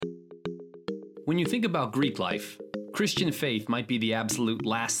When you think about Greek life, Christian faith might be the absolute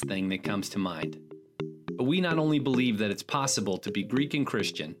last thing that comes to mind. But we not only believe that it's possible to be Greek and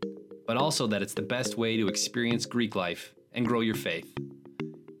Christian, but also that it's the best way to experience Greek life and grow your faith.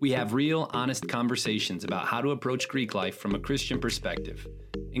 We have real, honest conversations about how to approach Greek life from a Christian perspective,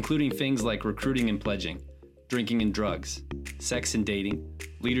 including things like recruiting and pledging, drinking and drugs, sex and dating,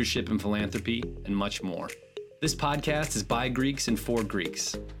 leadership and philanthropy, and much more. This podcast is by Greeks and for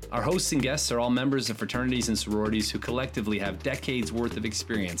Greeks. Our hosts and guests are all members of fraternities and sororities who collectively have decades worth of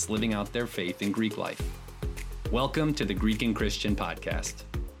experience living out their faith in Greek life. Welcome to the Greek and Christian Podcast.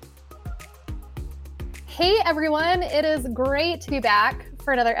 Hey everyone, it is great to be back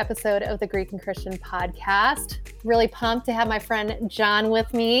for another episode of the Greek and Christian Podcast. Really pumped to have my friend John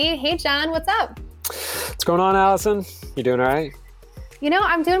with me. Hey John, what's up? What's going on, Allison? You doing all right? You know,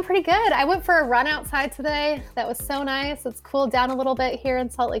 I'm doing pretty good. I went for a run outside today. That was so nice. It's cooled down a little bit here in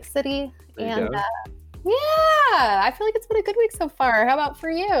Salt Lake City. And I feel like it's been a good week so far. How about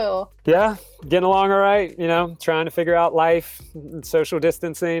for you? Yeah, getting along all right. You know, trying to figure out life, social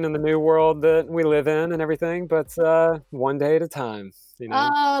distancing in the new world that we live in and everything, but one day at a time. You know?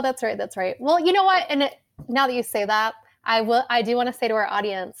 Oh, that's right. That's right. Well, you know what? And now that you say that, I do want to say to our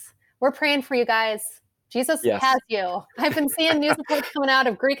audience, we're praying for you guys. Jesus has you. I've been seeing news reports coming out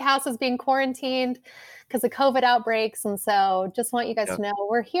of Greek houses being quarantined because of COVID outbreaks. And so just want you guys to know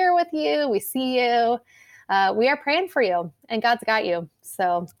we're here with you. We see you. We are praying for you and God's got you.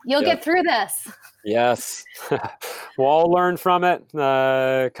 So you'll get through this. Yes. We'll all learn from it.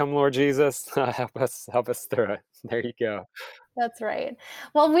 Come Lord Jesus, help us through it. There you go. That's right.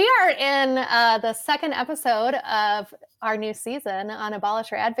 Well, we are in the second episode of our new season on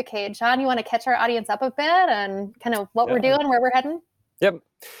Abolish or Advocate. John, you want to catch our audience up a bit and kind of what we're doing, where we're heading? Yep.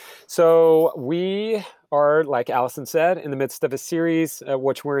 So we are, like Allison said, in the midst of a series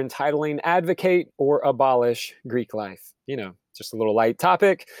which we're entitling Advocate or Abolish Greek Life. You know, just a little light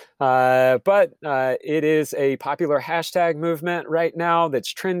topic, but it is a popular hashtag movement right now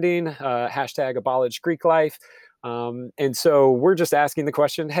that's trending, hashtag Abolish Greek Life. And so we're just asking the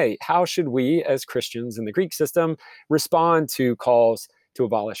question, hey, how should we as Christians in the Greek system respond to calls to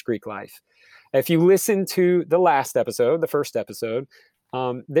abolish Greek life? If you listen to the last episode, the first episode,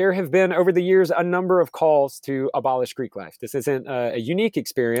 there have been over the years a number of calls to abolish Greek life. This isn't a unique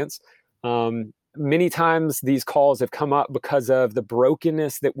experience. Many times these calls have come up because of the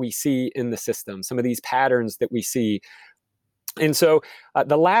brokenness that we see in the system, some of these patterns that we see. And so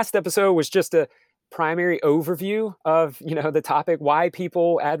the last episode was just a primary overview of, the topic, why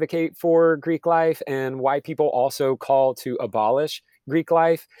people advocate for Greek life and why people also call to abolish Greek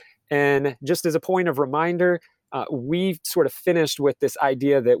life. And just as a point of reminder, we've sort of finished with this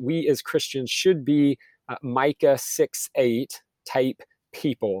idea that we as Christians should be Micah 6:8 type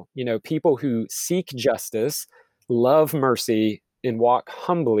people, people who seek justice, love mercy, and walk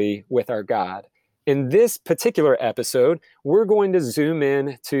humbly with our God. In this particular episode, we're going to zoom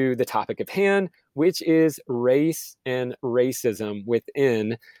in to the topic of hand, which is race and racism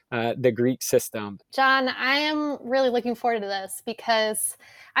within the Greek system. John, I am really looking forward to this because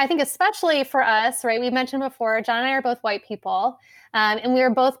I think especially for us, right? We mentioned before, John and I are both white people, and we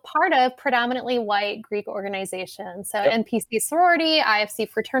are both part of predominantly white Greek organizations. So NPC sorority, IFC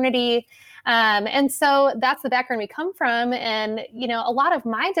fraternity. And so that's the background we come from. And, a lot of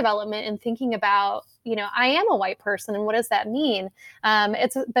my development in thinking about, I am a white person and what does that mean?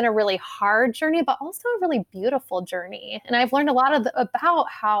 It's been a really hard journey, but also a really beautiful journey. And I've learned a lot about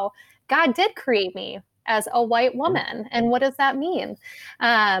how God did create me as a white woman. And what does that mean?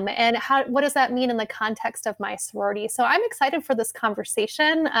 And what does that mean in the context of my sorority? So I'm excited for this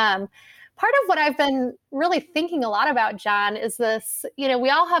conversation. Part of what I've been really thinking a lot about, John, is this, we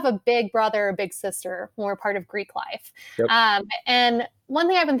all have a big brother or big sister when we're part of Greek life. And one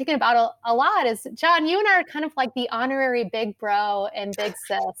thing I've been thinking about a lot is, John, you and I are kind of like the honorary big bro and big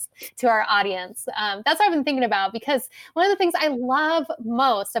sis to our audience. That's what I've been thinking about, because one of the things I love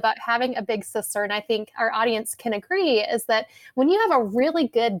most about having a big sister, and I think our audience can agree, is that when you have a really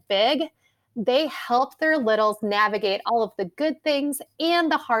good big, they help their littles navigate all of the good things and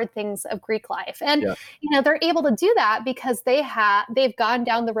the hard things of Greek life. And, they're able to do that because they've gone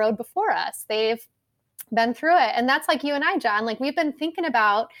down the road before us. They've been through it. And that's like you and I, John, like we've been thinking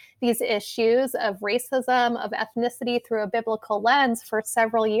about these issues of racism, of ethnicity through a biblical lens for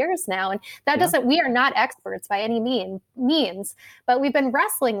several years now. And that we are not experts by any means, but we've been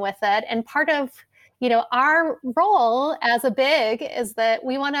wrestling with it. And part of our role as a big is that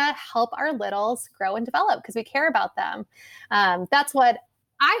we want to help our littles grow and develop because we care about them. That's what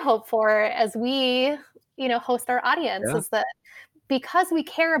I hope for as we, host our audience is that because we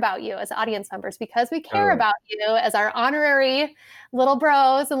care about you as audience members, because we care about you as our honorary little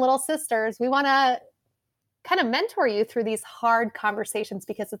bros and little sisters, we want to kind of mentor you through these hard conversations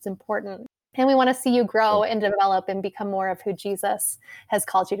because it's important. And we want to see you grow and develop and become more of who Jesus has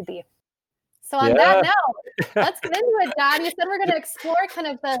called you to be. So on that note, let's get into it, Don. You said we're going to explore kind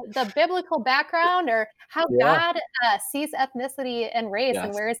of the biblical background or how God sees ethnicity and race,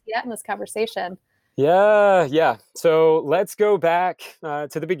 and where is he at in this conversation? Yeah. So let's go back to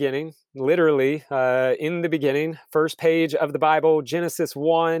the beginning, literally in the beginning, first page of the Bible, Genesis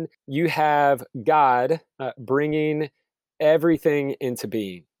 1, you have God bringing everything into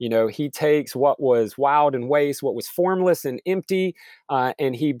being. He takes what was wild and waste, what was formless and empty,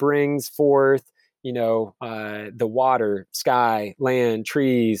 and he brings forth, the water, sky, land,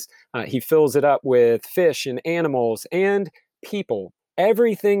 trees. He fills it up with fish and animals and people.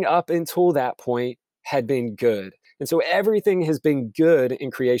 Everything up until that point had been good. And so everything has been good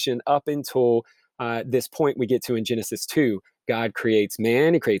in creation up until this point we get to in Genesis 2. God creates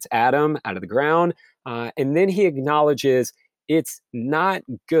man, he creates Adam out of the ground, and then he acknowledges it's not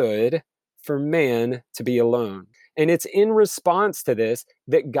good for man to be alone. And it's in response to this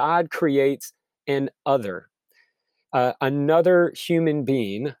that God creates an other, another human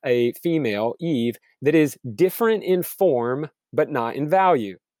being, a female, Eve, that is different in form, but not in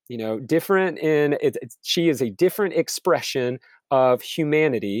value. Different in she is a different expression of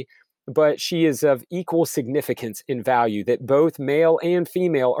humanity, but she is of equal significance in value, that both male and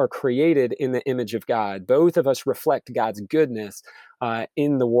female are created in the image of God. Both of us reflect God's goodness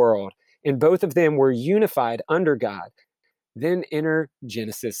in the world, and both of them were unified under God. Then enter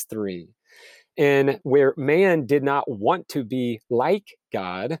Genesis 3. And where man did not want to be like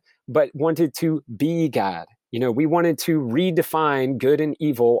God, but wanted to be God. We wanted to redefine good and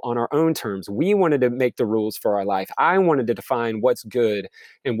evil on our own terms. We wanted to make the rules for our life. I wanted to define what's good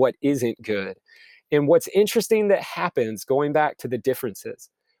and what isn't good. And what's interesting that happens, going back to the differences,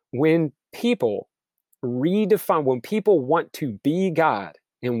 when people want to be God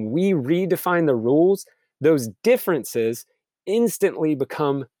and we redefine the rules, those differences instantly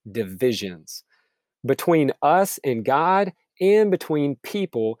become divisions between us and God and between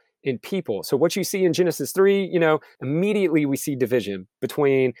people and people. So what you see in Genesis 3, immediately we see division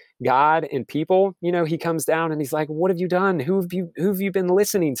between God and people. He comes down and he's like, what have you done? Who have you been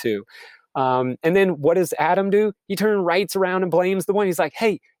listening to? And then what does Adam do? He turns right around and blames the one. He's like,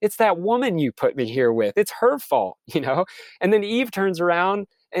 hey, it's that woman you put me here with. It's her fault, And then Eve turns around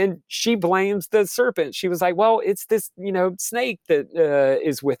and she blames the serpent. She was like, well, it's this, snake that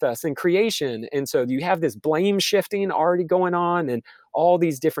is with us in creation. And so you have this blame shifting already going on and all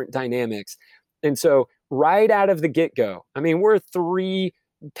these different dynamics. And so right out of the get-go, we're 3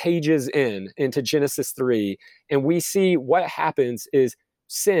 pages into Genesis 3, and we see what happens is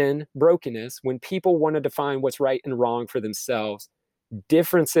sin, brokenness, when people want to define what's right and wrong for themselves,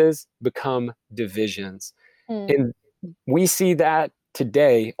 differences become divisions. And we see that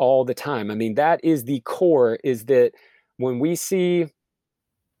today all the time. That is the core, is that when we see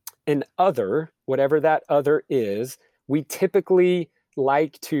an other, whatever that other is, we typically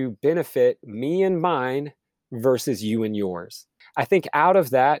like to benefit me and mine versus you and yours. I think out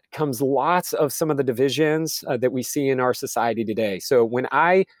of that comes lots of some of the divisions that we see in our society today. So when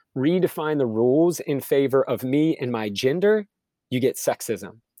I redefine the rules in favor of me and my gender, you get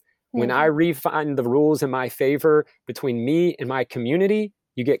sexism. When I redefine the rules in my favor between me and my community,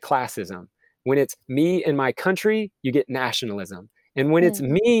 you get classism. When it's me and my country, you get nationalism. And when it's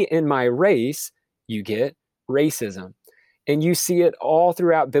me and my race, you get racism. And you see it all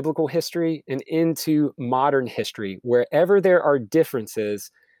throughout biblical history and into modern history. Wherever there are differences,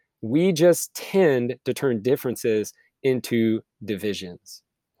 we just tend to turn differences into divisions.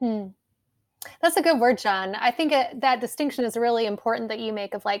 That's a good word, John. I think that distinction is really important that you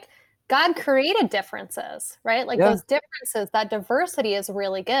make of God created differences, right? Those differences, that diversity is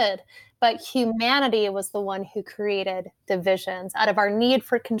really good. But humanity was the one who created divisions out of our need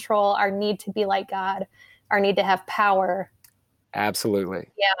for control, our need to be like God, our need to have power. Absolutely.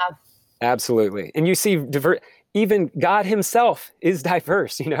 Yeah. Absolutely. And you see, even God himself is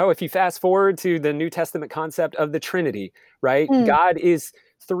diverse. If you fast forward to the New Testament concept of the Trinity, right? God is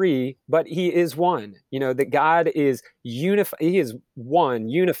 3, but he is one. That God is unified. He is one,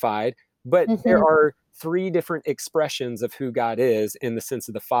 unified, but there are 3 different expressions of who God is in the sense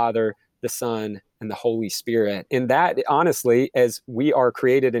of the Father, the Son, and the Holy Spirit. And that, honestly, as we are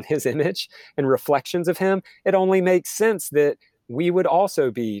created in his image and reflections of him, it only makes sense that we would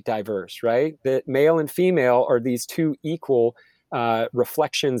also be diverse, right? That male and female are these 2 equal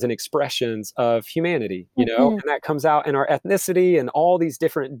reflections and expressions of humanity, you know, and that comes out in our ethnicity and all these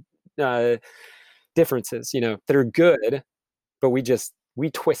different differences, you know, that are good, but we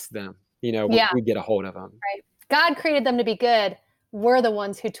twist them, you know, Yeah. we get a hold of them. Right. God created them to be good. We're the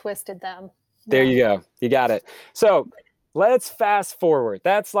ones who twisted them. There you go. You got it. So let's fast forward.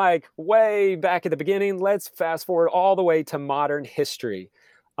 That's like way back at the beginning. Let's fast forward all the way to modern history.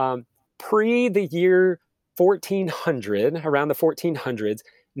 Pre the year 1400, around the 1400s,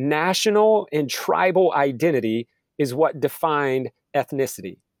 national and tribal identity is what defined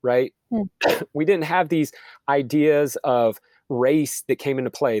ethnicity, right? We didn't have these ideas of race that came into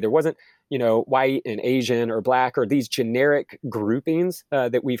play. There wasn't, you know, white and Asian or black or these generic groupings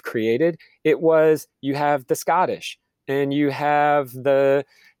that we've created. It was, you have the Scottish and you have the,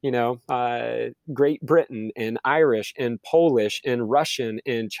 you know, Great Britain and Irish and Polish and Russian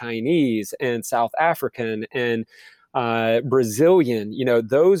and Chinese and South African and Brazilian. You know,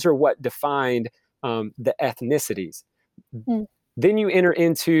 those are what defined the ethnicities. Then you enter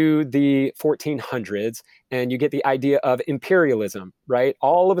into the 1400s and you get the idea of imperialism, right?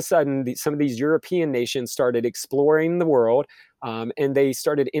 All of a sudden, some of these European nations started exploring the world, and they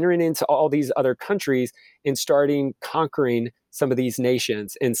started entering into all these other countries and starting conquering some of these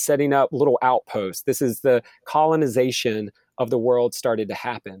nations and setting up little outposts. This is the colonization of the world started to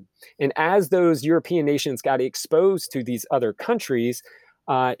happen. And as those European nations got exposed to these other countries,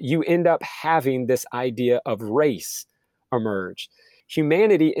 you end up having this idea of race emerge.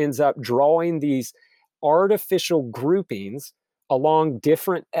 Humanity ends up drawing these artificial groupings along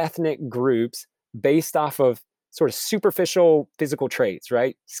different ethnic groups based off of sort of superficial physical traits,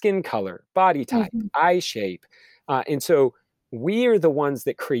 right? Skin color, body type, eye shape. And so we are the ones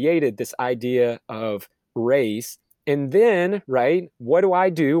that created this idea of race. And then, right, what do I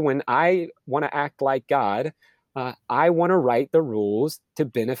do when I want to act like God? I want to write the rules to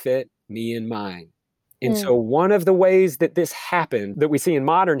benefit me and mine. And so one of the ways that this happened, that we see in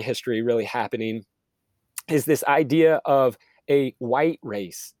modern history really happening, is this idea of a white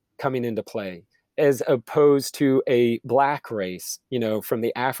race coming into play as opposed to a black race, you know, from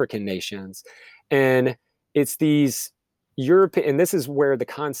the African nations. And it's these European, and this is where the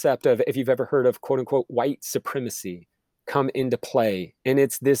concept of, if you've ever heard of quote unquote white supremacy, come into play. And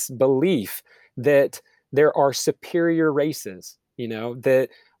it's this belief that there are superior races, you know, that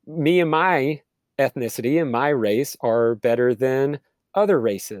me and my ethnicity and my race are better than other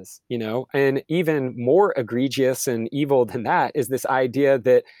races, you know, and even more egregious and evil than that is this idea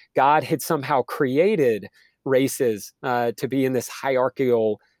that God had somehow created races to be in this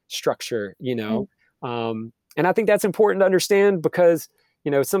hierarchical structure, you know. And I think that's important to understand because,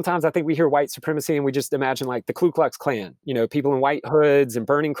 you know, sometimes I think we hear white supremacy and we just imagine like the Ku Klux Klan, you know, people in white hoods and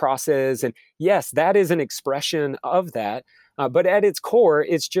burning crosses. And yes, that is an expression of that. But at its core,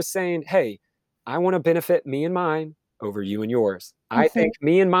 it's just saying, hey, I want to benefit me and mine over you and yours. I think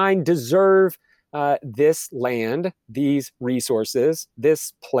me and mine deserve this land, these resources,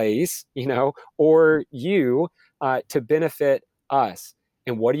 this place, you know, or you to benefit us.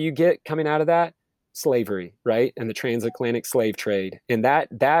 And what do you get coming out of that? Slavery, right? And the transatlantic slave trade. And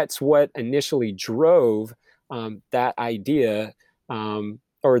that's what initially drove that idea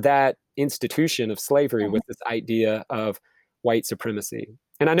or that institution of slavery with this idea of white supremacy.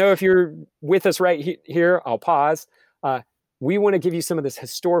 And I know if you're with us right here, I'll pause. We want to give you some of this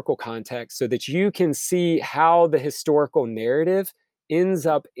historical context so that you can see how the historical narrative ends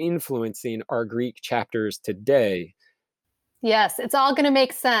up influencing our Greek chapters today. Yes, it's all going to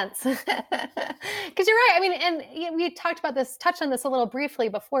make sense. Because you're right. I mean, and we touched on this a little briefly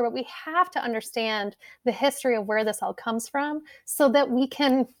before, but we have to understand the history of where this all comes from so that we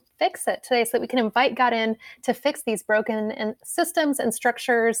can fix it today, so that we can invite God in to fix these broken systems and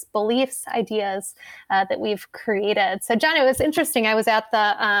structures, beliefs, ideas that we've created. So, John, it was interesting. I was at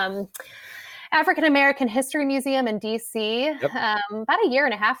the African American History Museum in DC about a year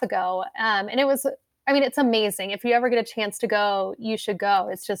and a half ago. And it was, I mean, it's amazing. If you ever get a chance to go, you should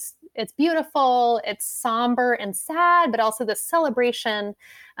go. It's beautiful. It's somber and sad, but also the celebration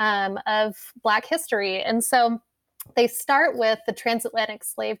of Black history. And so they start with the transatlantic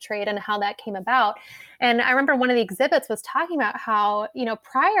slave trade and how that came about. And I remember one of the exhibits was talking about how, you know,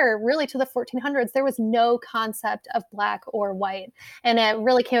 prior really to the 1400s, there was no concept of Black or white. And it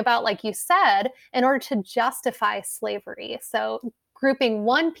really came about, like you said, in order to justify slavery. So grouping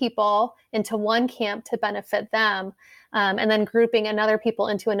one people into one camp to benefit them, and then grouping another people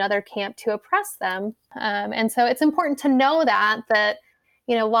into another camp to oppress them. And so it's important to know that,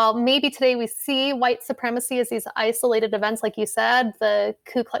 you know, while maybe today we see white supremacy as these isolated events, like you said, the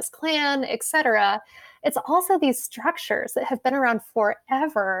Ku Klux Klan, et cetera, it's also these structures that have been around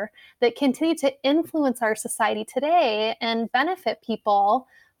forever that continue to influence our society today and benefit people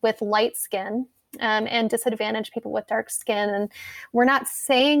with light skin, and disadvantage people with dark skin. And we're not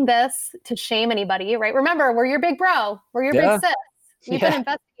saying this to shame anybody, right? Remember, we're your big bro, we're your big sis. We've been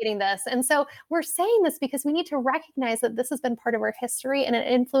investigating this. And so we're saying this because we need to recognize that this has been part of our history and it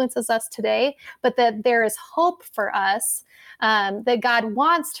influences us today, but that there is hope for us, that God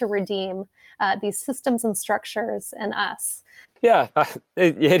wants to redeem these systems and structures in us. Yeah,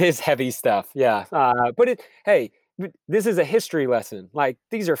 it is heavy stuff. Yeah. But hey, this is a history lesson. Like,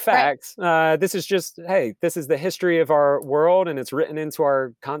 these are facts. Right. This is just, hey, this is the history of our world, and it's written into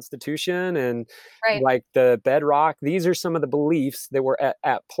our Constitution and like the bedrock. These are some of the beliefs that were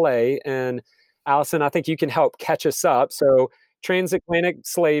at play. And Allison, I think you can help catch us up. So transatlantic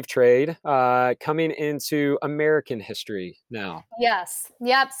slave trade coming into American history now. Yes.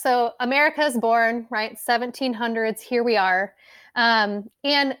 Yep. So America is born, right? 1700s. Here we are.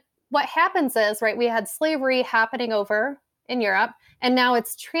 And what happens is, right, we had slavery happening over in Europe, and now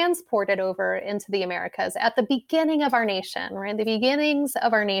it's transported over into the Americas at the beginning of our nation, right? The beginnings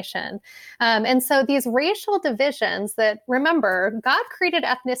of our nation. And so these racial divisions that, remember, God created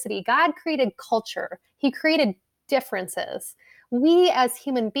ethnicity, God created culture, He created differences. We as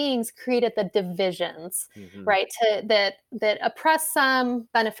human beings created the divisions, right? That oppress some,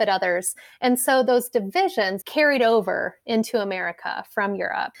 benefit others. And so those divisions carried over into America from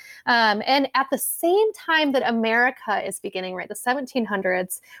Europe. And at the same time that America is beginning, right, the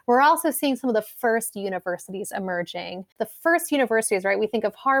 1700s, we're also seeing some of the first universities emerging. The first universities, right? We think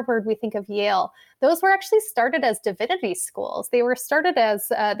of Harvard, we think of Yale. Those were actually started as divinity schools. They were started as,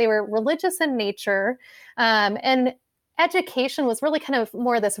 they were religious in nature, and education was really kind of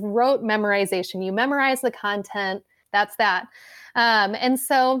more this rote memorization. You memorize the content, that's that. And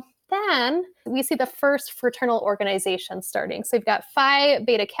so then we see the first fraternal organization starting. So we've got Phi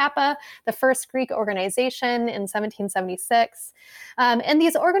Beta Kappa, the first Greek organization in 1776. And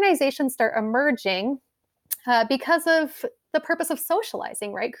these organizations start emerging because of the purpose of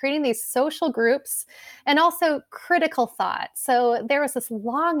socializing, right? Creating these social groups and also critical thought. So there was this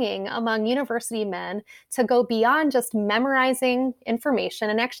longing among university men to go beyond just memorizing information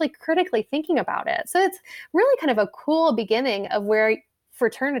and actually critically thinking about it. So it's really kind of a cool beginning of where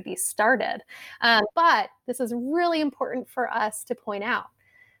fraternity started. But this is really important for us to point out.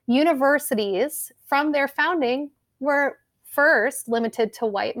 Universities from their founding were first limited to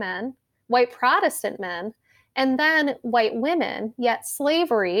white men, white Protestant men, and then white women, yet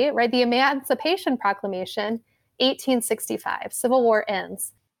slavery, right? The Emancipation Proclamation, 1865, Civil War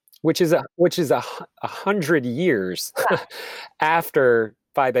ends. Which is 100 years after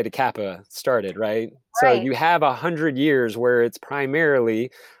Phi Beta Kappa started, right? So you have 100 years where it's primarily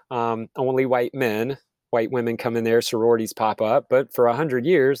only white men, white women come in there, sororities pop up, but for 100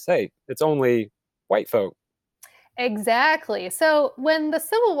 years, hey, it's only white folk. Exactly. So when the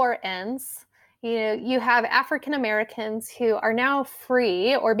Civil War ends, you have African Americans who are now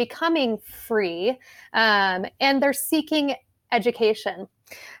free or becoming free, and they're seeking education.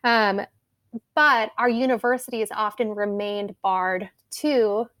 But our universities often remained barred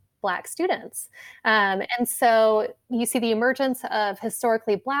to Black students. And so you see the emergence of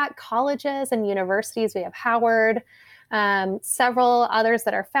historically Black colleges and universities. We have Howard, several others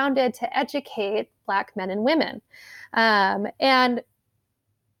that are founded to educate Black men and women. And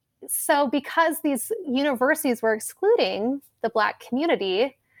so because these universities were excluding the Black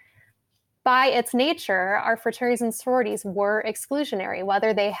community, by its nature, our fraternities and sororities were exclusionary,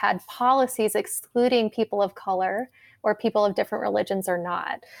 whether they had policies excluding people of color or people of different religions or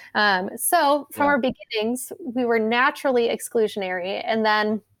not. So from our beginnings, we were naturally exclusionary. And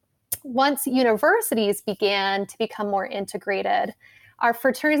then once universities began to become more integrated, our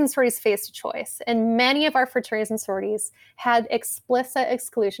fraternities and sororities faced a choice. And many of our fraternities and sororities had explicit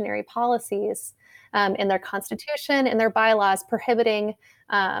exclusionary policies in their constitution, in their bylaws, prohibiting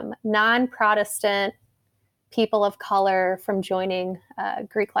non-Protestant people of color from joining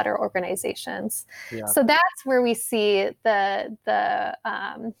Greek letter organizations. So that's where we see the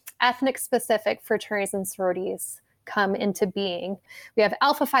ethnic-specific fraternities and sororities come into being. We have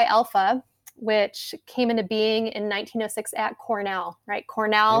Alpha Phi Alpha, which came into being in 1906 at Cornell, right?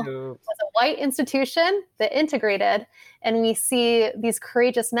 Cornell was a white institution that integrated, and we see these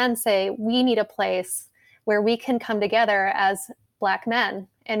courageous men say, we need a place where we can come together as Black men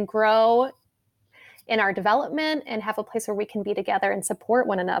and grow in our development and have a place where we can be together and support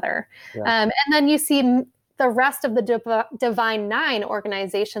one another. And then you see the rest of the Divine Nine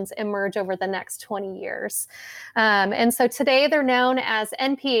organizations emerge over the next 20 years. And so today they're known as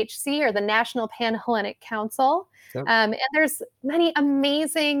NPHC, or the National Pan-Hellenic Council. Yep. And there's many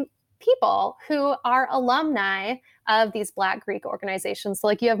amazing people who are alumni of these Black Greek organizations. So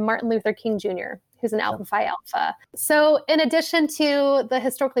like you have Martin Luther King Jr., who's an Alpha Phi Alpha. So in addition to the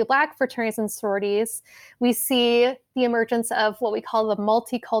historically Black fraternities and sororities, we see the emergence of what we call the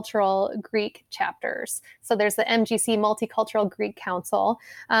multicultural Greek chapters. So there's the MGC, Multicultural Greek Council.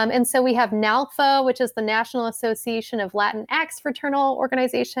 And so we have NALFA, which is the National Association of Latinx Fraternal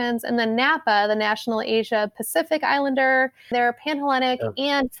Organizations, and then NAPA, the National Asia Pacific Islander. They're Pan-Hellenic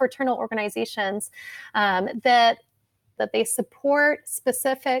and fraternal organizations that they support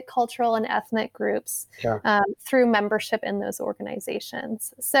specific cultural and ethnic groups through membership in those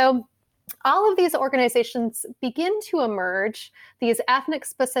organizations. So all of these organizations begin to emerge, these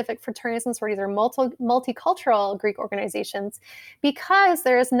ethnic-specific fraternities and sororities, or multicultural Greek organizations, because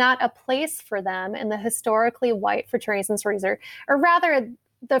there is not a place for them in the historically white fraternities and sororities, or rather,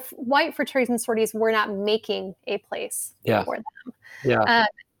 the white fraternities and sororities were not making a place for them.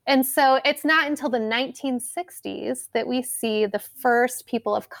 And so it's not until the 1960s that we see the first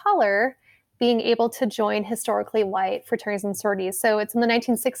people of color being able to join historically white fraternities and sororities. So it's in the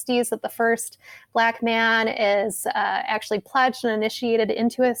 1960s that the first Black man is actually pledged and initiated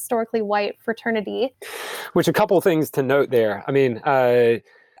into a historically white fraternity. Which, a couple of things to note there. I mean, I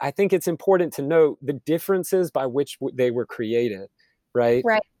think it's important to note the differences by which they were created, right?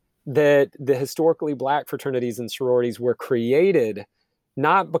 Right. That the historically Black fraternities and sororities were created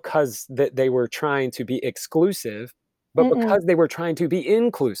not because that they were trying to be exclusive, but because they were trying to be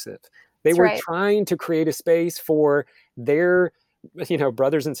inclusive. They were trying to create a space for their,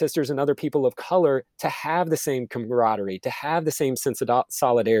 brothers and sisters and other people of color to have the same camaraderie, to have the same sense of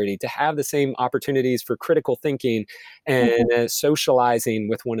solidarity, to have the same opportunities for critical thinking and socializing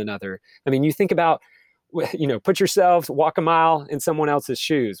with one another. I mean, you think about, put yourselves, walk a mile in someone else's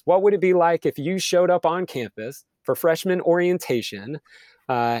shoes. What would it be like if you showed up on campus for freshman orientation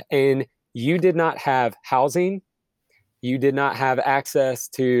and you did not have housing, you did not have access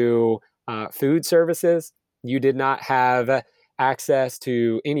to food services, you did not have access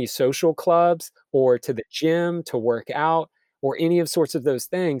to any social clubs or to the gym to work out or any of sorts of those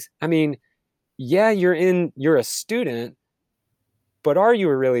things? I mean, yeah, you're a student, but are you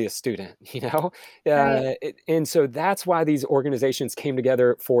really a student? And so that's why these organizations came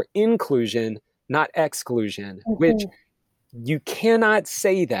together for inclusion, not exclusion, which you cannot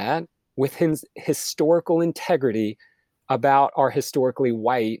say that with historical integrity about our historically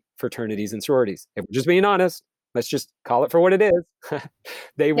white fraternities and sororities. If we're just being honest, let's just call it for what it is.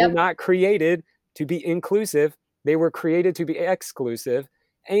 They were not created to be inclusive. They were created to be exclusive,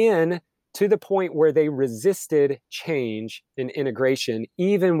 and to the point where they resisted change and integration,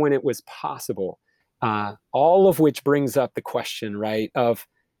 even when it was possible. All of which brings up the question, right, of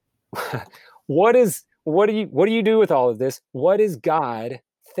what do you do with all of this? What does God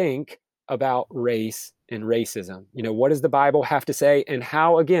think about race and racism? What does the Bible have to say? And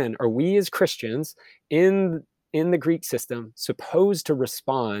how, again, are we as Christians in the Greek system supposed to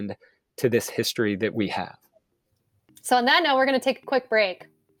respond to this history that we have? So on that note, we're going to take a quick break.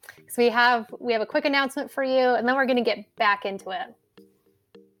 So we have a quick announcement for you, and then we're going to get back into it.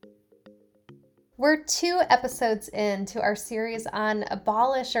 We're 2 episodes into our series on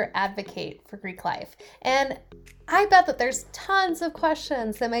Abolish or Advocate for Greek life. And I bet that there's tons of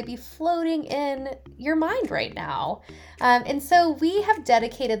questions that might be floating in your mind right now. And so we have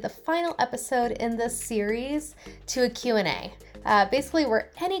dedicated the final episode in this series to a Q&A. Basically,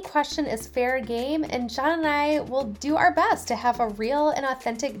 where any question is fair game, and John and I will do our best to have a real and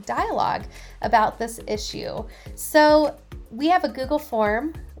authentic dialogue about this issue. So we have a Google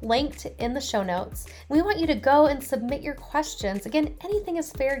form linked in the show notes. We want you to go and submit your questions. Again, anything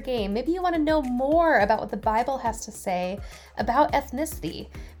is fair game. Maybe you want to know more about what the Bible has to say about ethnicity.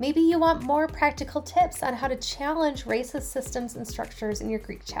 Maybe you want more practical tips on how to challenge racist systems and structures in your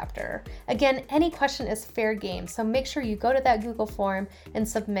Greek chapter. Again, any question is fair game, so make sure you go to that Google form and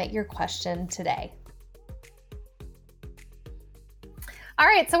submit your question today. All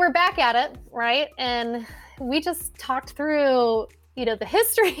right, so we're back at it, right? And we just talked through the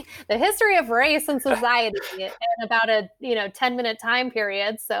history of race and society in about a 10-minute time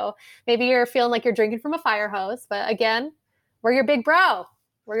period. So maybe you're feeling like you're drinking from a fire hose, but again, we're your big bro,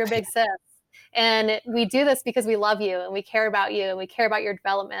 we're your big sis, and we do this because we love you and we care about you and we care about your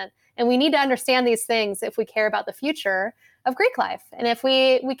development, and we need to understand these things if we care about the future of Greek life and if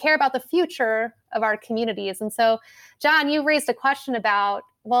we care about the future of our communities. And so, John, you raised a question about,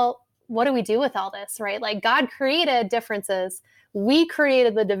 well, what do we do with all this, right? Like God created differences. We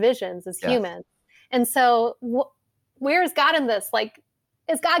created the divisions as humans. And so where is God in this? Like,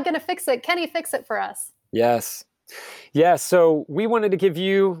 is God going to fix it? Can he fix it for us? Yes. Yeah. So we wanted to give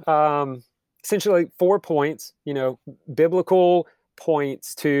you essentially 4 points, biblical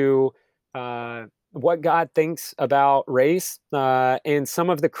points to what God thinks about race and some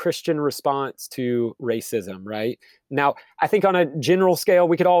of the Christian response to racism, right? Now, I think on a general scale,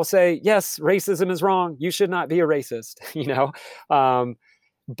 we could all say, yes, racism is wrong. You should not be a racist,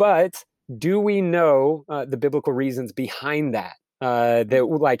 but do we know the biblical reasons behind that? That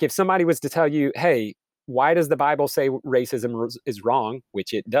like if somebody was to tell you, hey, why does the Bible say racism is wrong,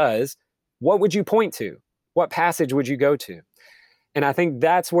 which it does, what would you point to? What passage would you go to? And I think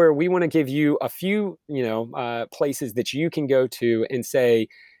that's where we want to give you a few, places that you can go to and say,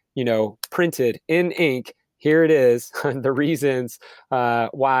 printed in ink, here it is, the reasons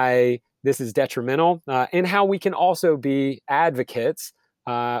why this is detrimental, and how we can also be advocates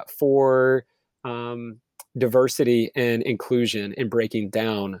for diversity and inclusion and breaking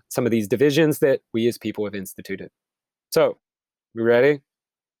down some of these divisions that we as people have instituted. So, we ready?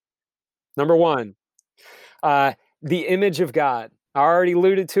 Number 1, the image of God. I already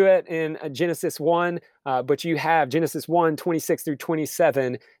alluded to it in Genesis 1, but you have Genesis 1, 26 through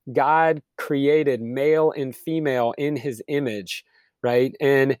 27. God created male and female in his image, right?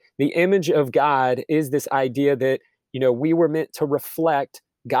 And the image of God is this idea that, we were meant to reflect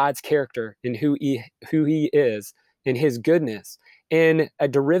God's character and who he is and his goodness. And a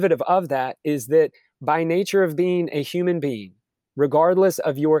derivative of that is that by nature of being a human being, regardless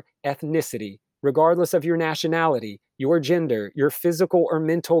of your ethnicity, regardless of your nationality, your gender, your physical or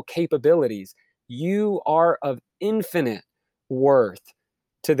mental capabilities, you are of infinite worth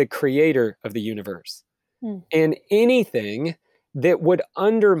to the creator of the universe. And anything that would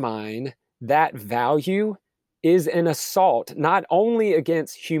undermine that value is an assault, not only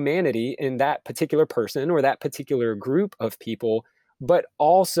against humanity in that particular person or that particular group of people, but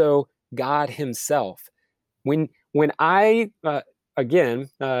also God himself. When I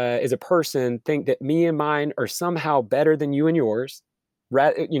as a person, think that me and mine are somehow better than you and yours,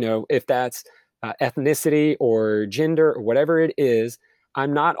 if that's ethnicity or gender or whatever it is,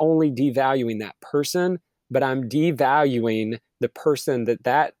 I'm not only devaluing that person, but I'm devaluing the person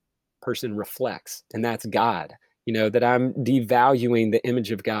that person reflects, and that's God. That I'm devaluing the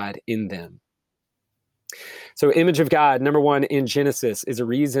image of God in them. So image of God, number 1 in Genesis, is a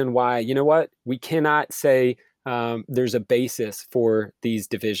reason why, we cannot say there's a basis for these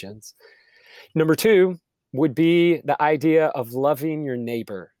divisions. Number 2 would be the idea of loving your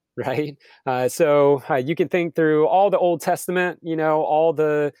neighbor, right? So you can think through all the Old Testament, all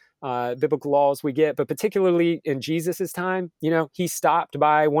the biblical laws we get, but particularly in Jesus's time, he stopped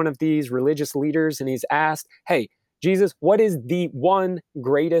by one of these religious leaders and he's asked, hey, Jesus, what is the one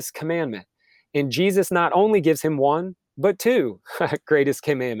greatest commandment? And Jesus not only gives him 1, but 2 greatest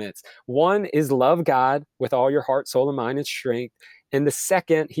commandments. 1 is love God with all your heart, soul, and mind and strength. And the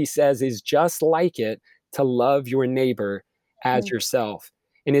second, he says, is just like it, to love your neighbor as yourself.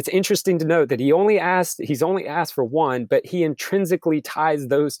 And it's interesting to note that he's only asked for 1, but he intrinsically ties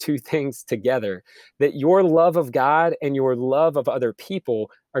those 2 things together, that your love of God and your love of other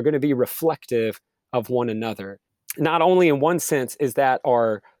people are going to be reflective of one another. Not only in one sense is that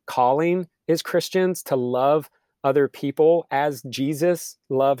our calling as Christians to love other people as Jesus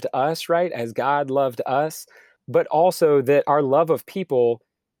loved us, right? As God loved us, but also that our love of people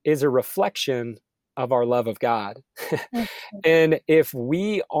is a reflection of our love of God. And if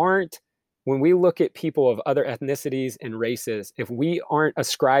we aren't, when we look at people of other ethnicities and races, if we aren't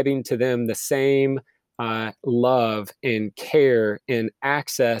ascribing to them the same love and care and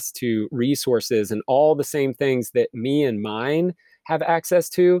access to resources and all the same things that me and mine have access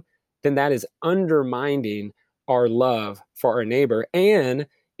to, then that is undermining our love for our neighbor. And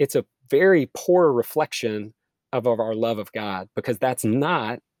it's a very poor reflection of our love of God, because that's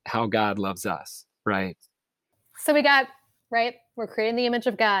not how God loves us, right? So we got, right, we're creating the image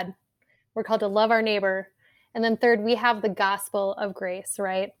of God. We're called to love our neighbor. And then third, we have the gospel of grace,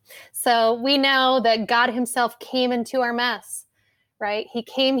 right? So we know that God himself came into our mess, right? He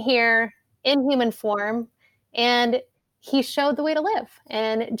came here in human form and he showed the way to live.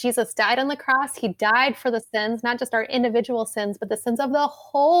 And Jesus died on the cross. He died for the sins, not just our individual sins, but the sins of the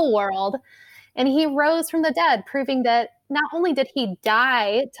whole world. And he rose from the dead, proving that not only did he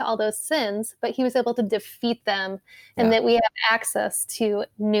die to all those sins, but he was able to defeat them, and that we have access to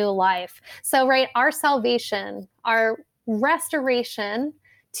new life. So, right, our salvation, our restoration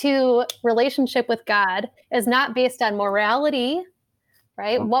to relationship with God is not based on morality,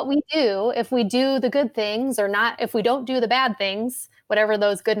 right? What we do, if we do the good things or not, if we don't do the bad things, whatever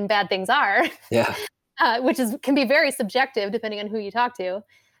those good and bad things are, Yeah. which can be very subjective depending on who you talk to.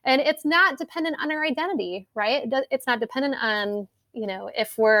 And it's not dependent on our identity, right? It's not dependent on,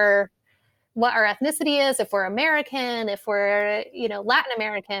 if we're what our ethnicity is, if we're American, if we're, Latin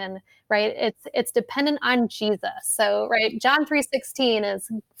American, right? It's dependent on Jesus. So, right, John 3:16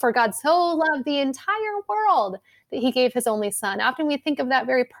 is, for God so loved the entire world that he gave his only son. Often we think of that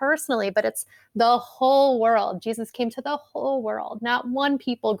very personally, but it's the whole world. Jesus came to the whole world, not one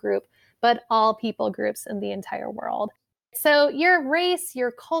people group, but all people groups in the entire world. So your race,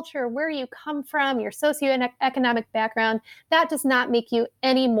 your culture, where you come from, your socioeconomic background, that does not make you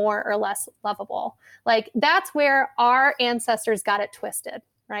any more or less lovable. Like, that's where our ancestors got it twisted,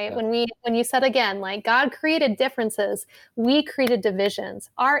 right? Yeah. When you said again, like, God created differences, we created divisions.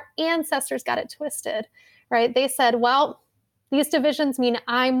 Our ancestors got it twisted, right? They said, well, these divisions mean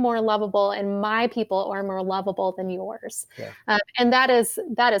I'm more lovable and my people are more lovable than yours. Yeah. And that is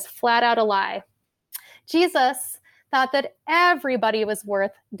flat out a lie. Jesus thought that everybody was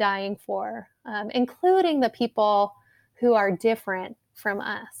worth dying for, including the people who are different from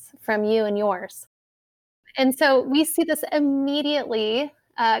us, from you and yours. And so we see this immediately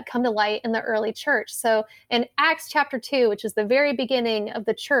come to light in the early church. So in Acts chapter 2, which is the very beginning of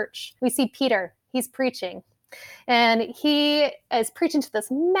the church, we see Peter. He's preaching. And he is preaching to this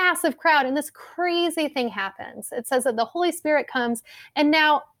massive crowd, and this crazy thing happens. It says that the Holy Spirit comes, and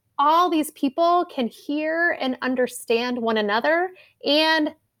now all these people can hear and understand one another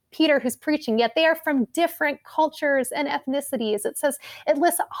and Peter who's preaching, yet they are from different cultures and ethnicities. It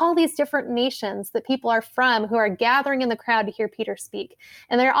lists all these different nations that people are from who are gathering in the crowd to hear Peter speak.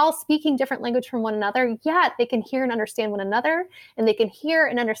 And they're all speaking different language from one another, yet they can hear and understand one another, and they can hear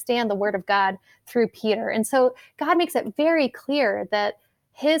and understand the word of God through Peter. And so God makes it very clear that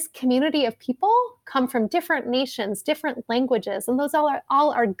his community of people come from different nations, different languages, and those all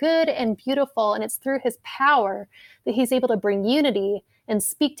are good and beautiful. And it's through his power that he's able to bring unity and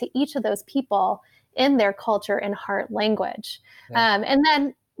speak to each of those people in their culture and heart language. Yeah. And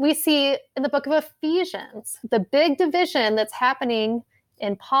then we see in the book of Ephesians, the big division that's happening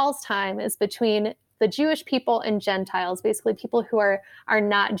in Paul's time is between the Jewish people and Gentiles, basically people who are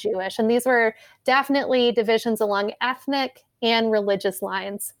not Jewish. And these were definitely divisions along ethnic and religious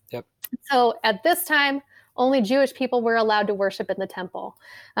lines. Yep. So at this time, only Jewish people were allowed to worship in the temple.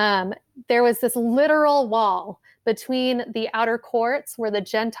 There was this literal wall between the outer courts where the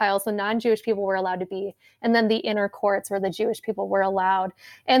Gentiles, the non-Jewish people, were allowed to be, and then the inner courts where the Jewish people were allowed.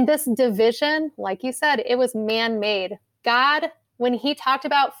 And this division, like you said, it was man-made. God, when he talked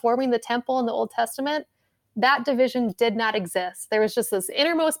about forming the temple in the Old Testament, that division did not exist. There was just this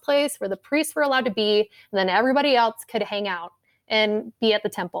innermost place where the priests were allowed to be, and then everybody else could hang out and be at the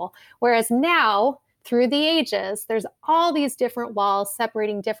temple. Whereas now, through the ages, there's all these different walls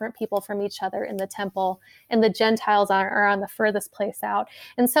separating different people from each other in the temple, and the Gentiles are on the furthest place out.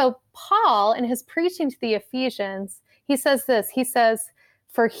 And so Paul, in his preaching to the Ephesians, he says this, he says,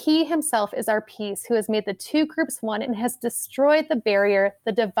 "For he himself is our peace, who has made the two groups one and has destroyed the barrier,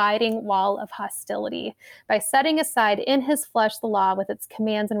 the dividing wall of hostility, by setting aside in his flesh the law with its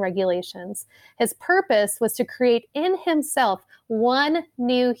commands and regulations. His purpose was to create in himself one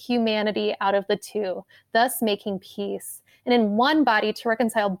new humanity out of the two, thus making peace, and in one body to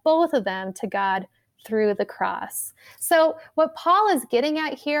reconcile both of them to God through the cross." So what Paul is getting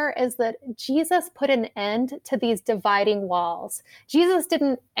at here is that Jesus put an end to these dividing walls. Jesus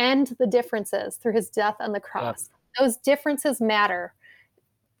didn't end the differences through his death on the cross. Yeah. Those differences matter.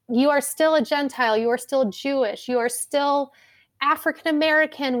 You are still a Gentile. You are still Jewish. You are still African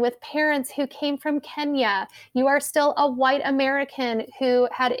American with parents who came from Kenya. You are still a white American who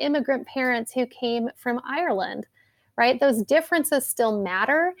had immigrant parents who came from Ireland. Right? Those differences still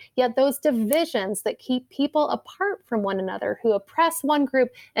matter, yet those divisions that keep people apart from one another, who oppress one group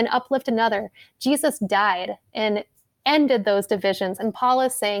and uplift another, Jesus died and ended those divisions. And Paul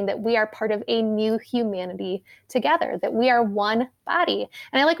is saying that we are part of a new humanity together, that we are one body.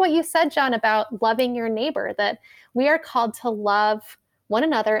 And I like what you said, John, about loving your neighbor, that we are called to love one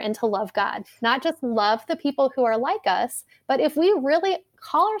another and to love God, not just love the people who are like us, but if we really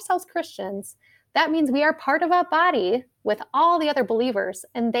call ourselves Christians, that means we are part of a body with all the other believers,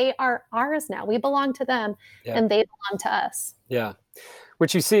 and they are ours now. We belong to them, and they belong to us. Yeah.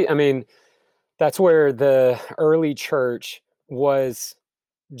 Which you see, I mean, that's where the early church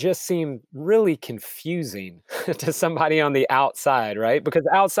seemed really confusing to somebody on the outside, right? Because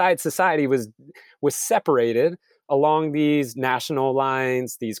outside society was separated along these national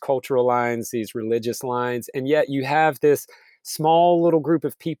lines, these cultural lines, these religious lines, and yet you have this small little group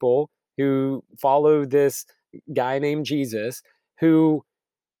of people who follow this guy named Jesus, who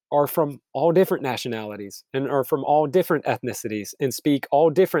are from all different nationalities and are from all different ethnicities and speak all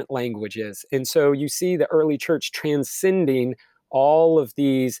different languages. And so you see the early church transcending all of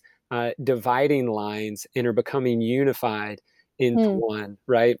these dividing lines and are becoming unified into one,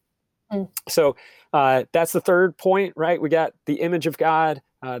 right? So that's the third point, right? We got the image of God,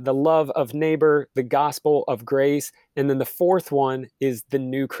 the love of neighbor, the gospel of grace. And then the fourth one is the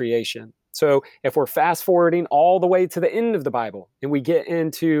new creation. So if we're fast forwarding all the way to the end of the Bible and we get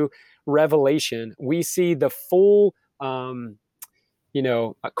into Revelation, we see the full, a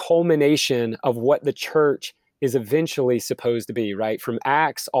culmination of what the church is eventually supposed to be, right? From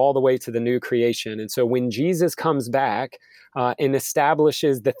Acts all the way to the new creation. And so when Jesus comes back and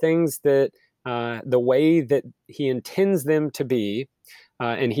establishes the things that, the way that he intends them to be,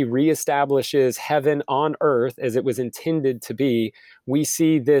 and he reestablishes heaven on earth as it was intended to be, we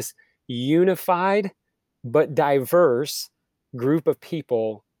see this unified but diverse group of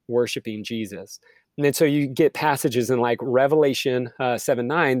people worshiping Jesus. And then so you get passages in like Revelation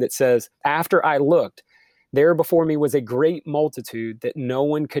 7:9 that says, after I looked, there before me was a great multitude that no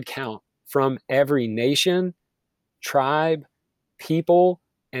one could count, from every nation, tribe, people,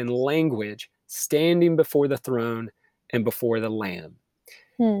 and language, standing before the throne and before the Lamb.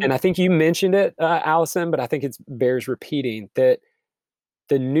 And I think you mentioned it, Allison, but I think it bears repeating that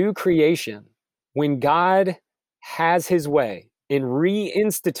the new creation, when God has his way and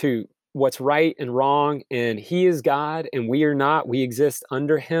reinstitute what's right and wrong, and he is God and we are not, we exist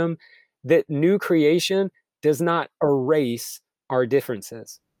under him, that new creation does not erase our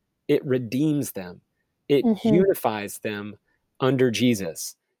differences. It redeems them. It unifies them under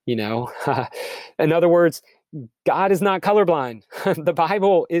Jesus. In other words, God is not colorblind. The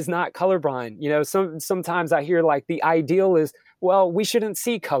Bible is not colorblind. Sometimes I hear like the ideal is, well, we shouldn't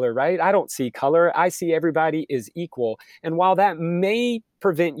see color, right? I don't see color. I see everybody is equal. And while that may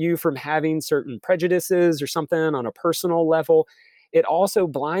prevent you from having certain prejudices or something on a personal level, it also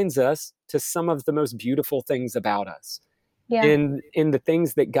blinds us to some of the most beautiful things about us. Yeah. In the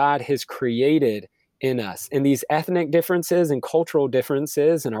things that God has created in us. And these ethnic differences and cultural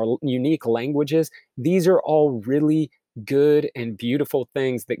differences and our unique languages, these are all really good and beautiful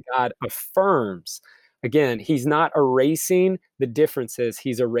things that God affirms. Again, he's not erasing the differences,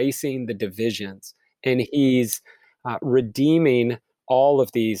 he's erasing the divisions. And he's redeeming all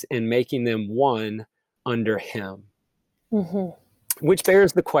of these and making them one under him. Which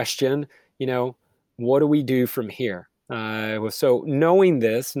bears the question, what do we do from here? So knowing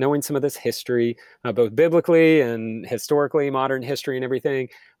some of this history, both biblically and historically, modern history and everything,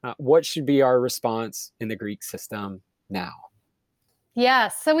 what should be our response in the Greek system now? Yeah,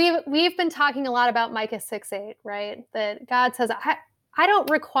 so we've been talking a lot about Micah 6:8, right? That God says, I don't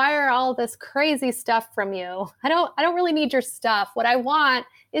require all this crazy stuff from you. I don't really need your stuff. What I want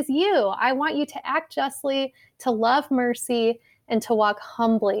is you. I want you to act justly, to love mercy, and to walk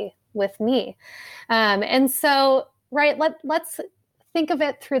humbly with me. And so, right, let's think of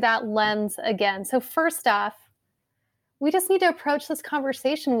it through that lens again. So first off, we just need to approach this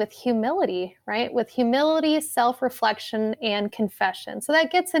conversation with humility, right? With humility, self-reflection, and confession. So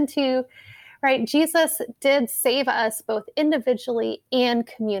that gets into, right, Jesus did save us both individually and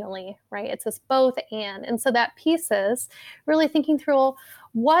communally, right? It's this both and. And so that piece is really thinking through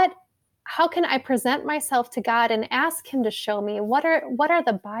how can I present myself to God and ask him to show me what are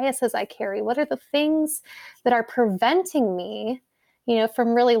the biases I carry? What are the things that are preventing me,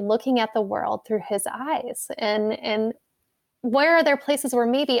 from really looking at the world through his eyes? And where are there places where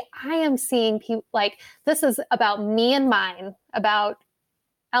maybe I am seeing people like this is about me and mine, about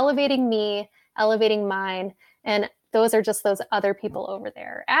elevating me, elevating mine, and those are just those other people over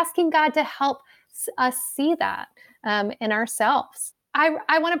there. Asking God to help us see that in ourselves.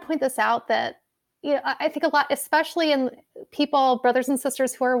 I want to point this out that I think a lot, especially in people, brothers and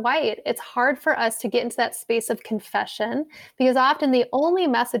sisters who are white, it's hard for us to get into that space of confession because often the only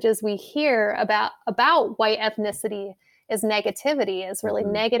messages we hear about white ethnicity is negativity, is really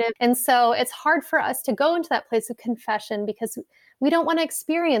negative. And so it's hard for us to go into that place of confession because we don't want to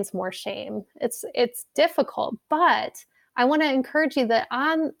experience more shame. It's difficult, but I want to encourage you that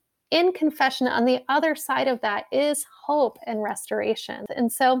in confession, on the other side of that is hope and restoration.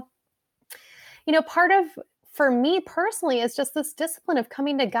 And so, part of, for me personally, is just this discipline of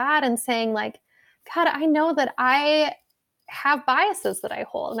coming to God and saying like, God, I know that I have biases that I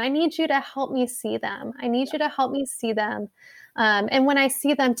hold and I need you to help me see them. I need you to help me see them. And when I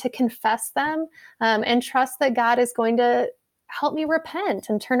see them, to confess them and trust that God is going to help me repent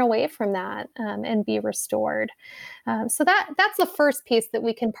and turn away from that and be restored. So that's the first piece that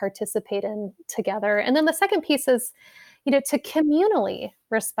we can participate in together. And then the second piece is, to communally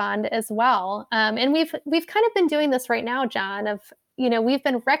respond as well. And we've kind of been doing this right now, John, of, we've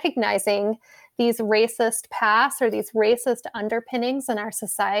been recognizing these racist pasts or these racist underpinnings in our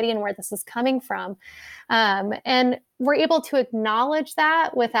society and where this is coming from. And we're able to acknowledge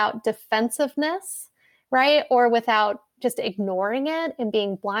that without defensiveness, right? Or without just ignoring it and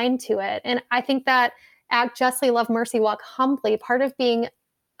being blind to it. And I think that act justly, love mercy, walk humbly, part of being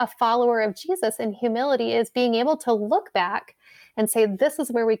a follower of Jesus in humility is being able to look back and say, this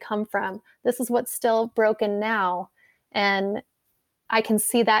is where we come from. This is what's still broken now. And I can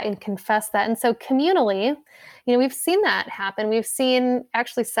see that and confess that. And so communally, we've seen that happen. We've seen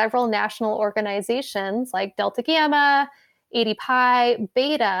actually several national organizations like Delta Gamma, 80 Pi,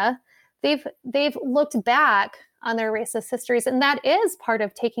 Beta. They've looked back on their racist histories, and that is part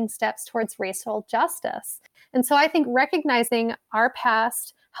of taking steps towards racial justice. And so I think recognizing our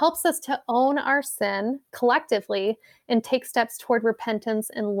past helps us to own our sin collectively and take steps toward repentance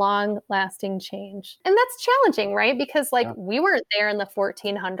and long-lasting change. And that's challenging, right? Because we weren't there in the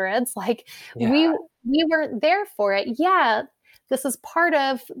 1400s. We weren't there for it. Yeah, this is part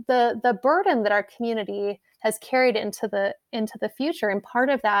of the burden that our community has carried into the future. And part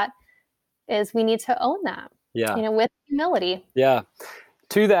of that is we need to own that. Yeah. With humility. Yeah.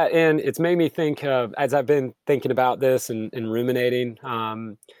 To that end, it's made me think of, as I've been thinking about this and ruminating,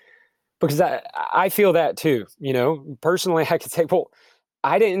 because I feel that too, personally, I could say, well,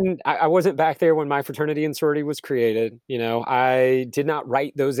 I wasn't back there when my fraternity and sorority was created. I did not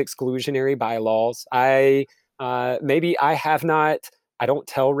write those exclusionary bylaws. Maybe I have not, I don't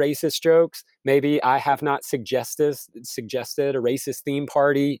tell racist jokes. Maybe I have not suggested a racist theme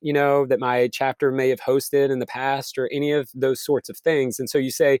party, that my chapter may have hosted in the past or any of those sorts of things. And so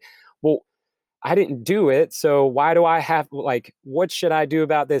you say, well, I didn't do it. So why do I have, what should I do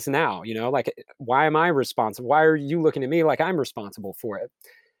about this now? Why am I responsible? Why are you looking at me like I'm responsible for it?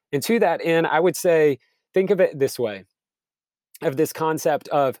 And to that end, I would say, think of it this way, of this concept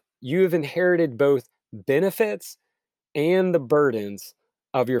of you have inherited both benefits and the burdens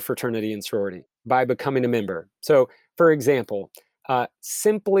of your fraternity and sorority by becoming a member. So, for example,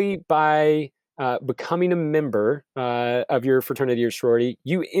 simply by becoming a member of your fraternity or sorority,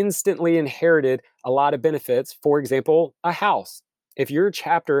 you instantly inherited a lot of benefits. For example, a house. If your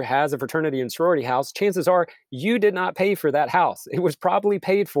chapter has a fraternity and sorority house, chances are you did not pay for that house. It was probably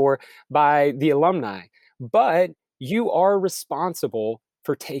paid for by the alumni, but you are responsible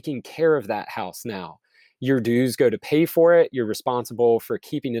for taking care of that house now. Your dues go to pay for it. You're responsible for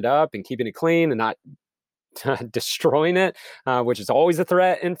keeping it up and keeping it clean and not destroying it, which is always a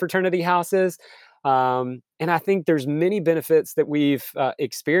threat in fraternity houses. And I think there's many benefits that we've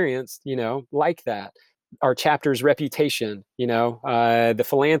experienced, like that. Our chapter's reputation, the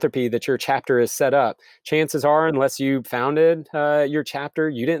philanthropy that your chapter has set up. Chances are, unless you founded your chapter,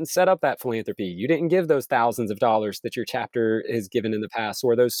 you didn't set up that philanthropy. You didn't give those thousands of dollars that your chapter has given in the past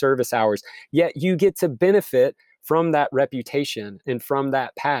or those service hours. Yet you get to benefit from that reputation and from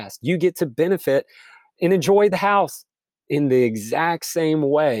that past. You get to benefit and enjoy the house in the exact same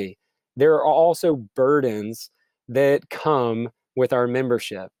way. There are also burdens that come with our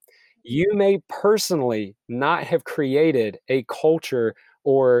membership. You may personally not have created a culture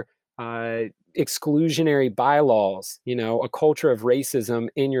or exclusionary bylaws, a culture of racism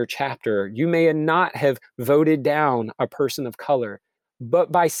in your chapter. You may not have voted down a person of color,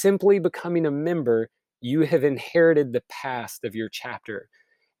 but by simply becoming a member, you have inherited the past of your chapter.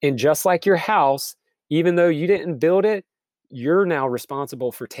 And just like your house, even though you didn't build it, you're now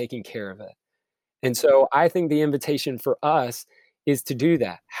responsible for taking care of it. And so I think the invitation for us is to do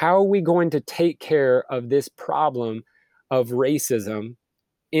that. How are we going to take care of this problem of racism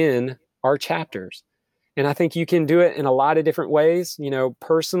in our chapters? And I think you can do it in a lot of different ways,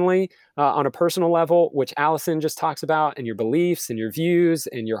 personally, on a personal level, which Allison just talks about, and your beliefs and your views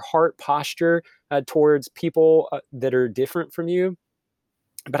and your heart posture towards people that are different from you.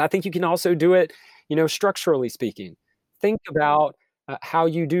 But I think you can also do it, structurally speaking. Think about how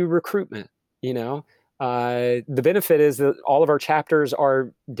you do recruitment, The benefit is that all of our chapters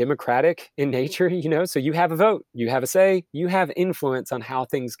are democratic in nature, so you have a vote, you have a say, you have influence on how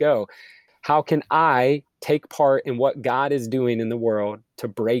things go. How can I take part in what God is doing in the world to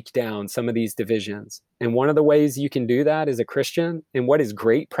break down some of these divisions? And one of the ways you can do that as a Christian, and what is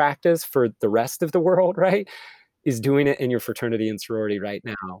great practice for the rest of the world, right, is doing it in your fraternity and sorority right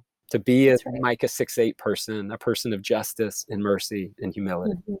now. To be a Micah 6:8 person, a person of justice and mercy and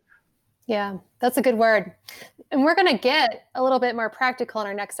humility. Mm-hmm. Yeah, that's a good word. And we're going to get a little bit more practical in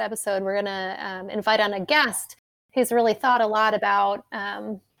our next episode. We're going to invite on a guest who's really thought a lot about,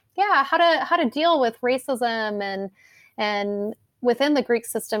 how to deal with racism and within the Greek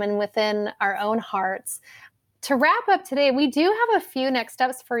system and within our own hearts. To wrap up today, we do have a few next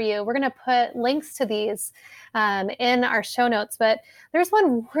steps for you. We're going to put links to these in our show notes, but there's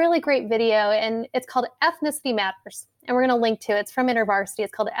one really great video, and it's called Ethnicity Matters. And we're going to link to it. It's from InterVarsity.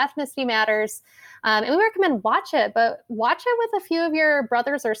 It's called Ethnicity Matters. And we recommend watch it, but watch it with a few of your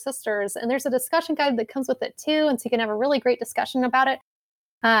brothers or sisters. And there's a discussion guide that comes with it too. And so you can have a really great discussion about it.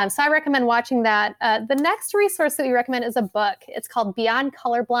 So I recommend watching that. The next resource that we recommend is a book. It's called Beyond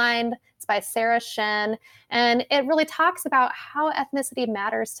Colorblind. It's by Sarah Shen. And it really talks about how ethnicity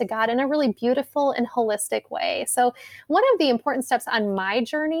matters to God in a really beautiful and holistic way. So one of the important steps on my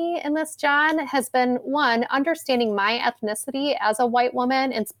journey in this, John, has been, one, understanding my ethnicity as a white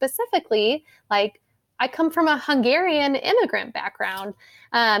woman, and specifically, like, I come from a Hungarian immigrant background.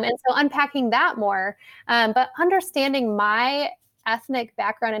 And so unpacking that more, but understanding my ethnic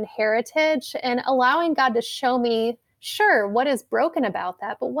background and heritage and allowing God to show me, sure, what is broken about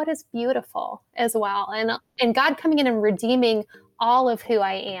that, but what is beautiful as well. And God coming in and redeeming all of who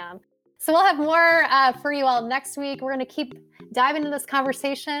I am. So we'll have more for you all next week. We're going to keep diving into this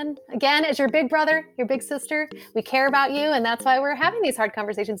conversation. Again, as your big brother, your big sister, we care about you. And that's why we're having these hard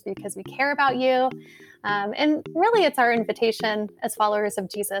conversations, because we care about you. And really, it's our invitation as followers of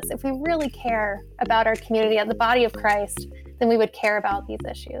Jesus. If we really care about our community at the body of Christ, then we would care about these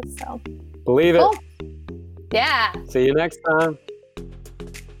issues. So believe it. Cool. Yeah. See you next time.